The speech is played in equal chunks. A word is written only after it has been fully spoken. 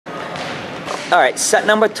All right, set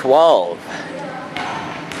number 12.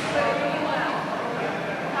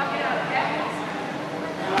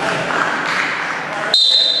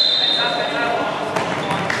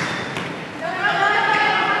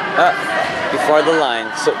 Before the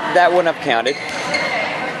line, so that wouldn't have counted.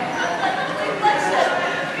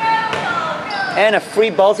 And a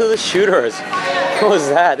free ball to the shooters. What was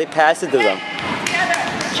that? They passed it to them.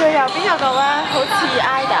 最右邊有個咧，好似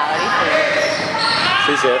Ida 嗰啲款。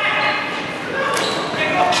See it.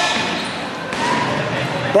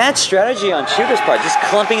 Bad strategy on shooter's part, just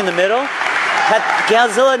clumping in the middle. Had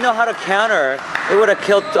Galzilla know how to counter, it would have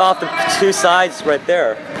killed off the two sides right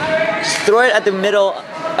there. Just throw it at the middle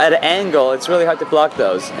at an angle, it's really hard to block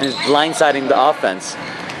those. And it's blindsiding the offense.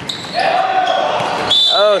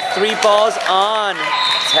 Oh, 3 balls on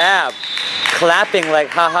tab. Clapping like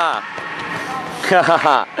haha.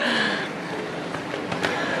 Haha.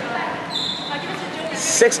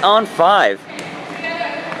 6 on 5.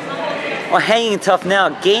 Well, hanging tough now,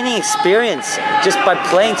 gaining experience just by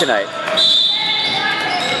playing tonight.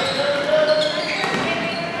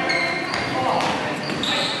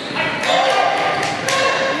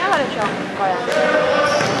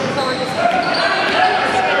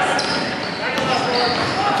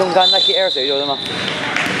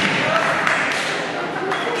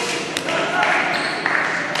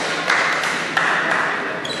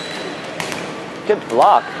 Good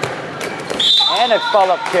block. And a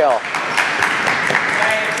follow-up kill.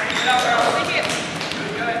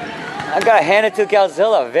 I gotta hand it to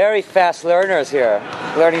Galzilla. Very fast learners here.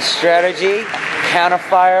 Learning strategy, counter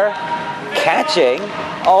fire, catching,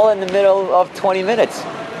 all in the middle of 20 minutes.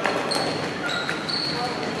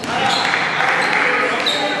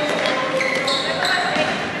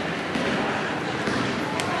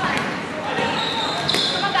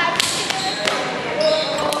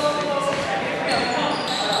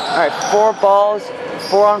 All right, 4 balls,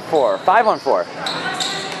 4 on 4, 5 on 4.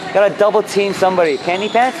 Gotta double team somebody. Candy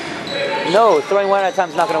pants? No, throwing one at a time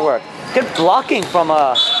is not gonna work. Good blocking from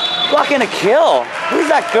blocking a kill. Who's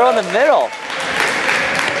that girl in the middle?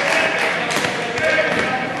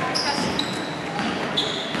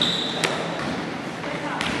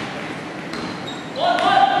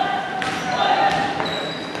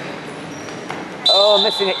 Oh,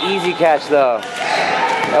 missing an easy catch though.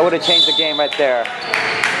 That would have changed the game right there.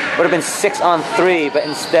 Would have been 6 on 3, but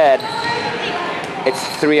instead, it's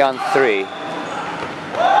 3 on 3.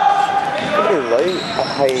 咁條女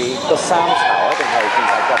係個三巢啊，定係變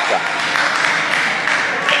晒骨㗎？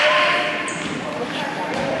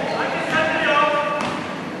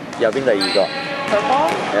右邊第二個。佢波？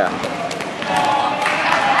係啊。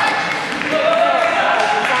係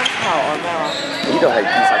變三巢啊咩話？呢度係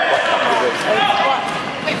變晒骨頭呢個。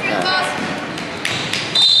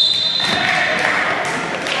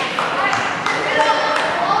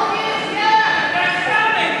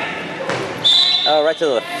Oh, right to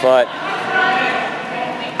the foot.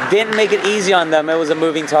 Didn't make it easy on them. It was a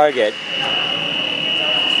moving target.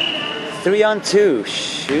 3 on 2.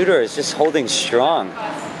 Shooters just holding strong.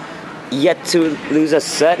 Yet to lose a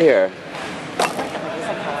set here. 唔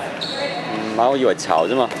係，我以為巢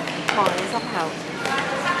啫嘛。黃色頭。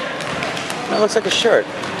That looks like a shirt.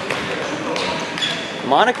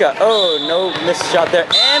 Monica. Oh, no missed shot there.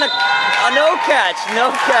 And a no catch.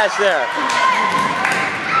 No catch there.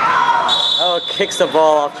 Oh, kicks the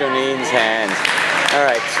ball off Jonine's hands. All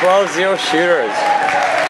right, 12-0 shooters.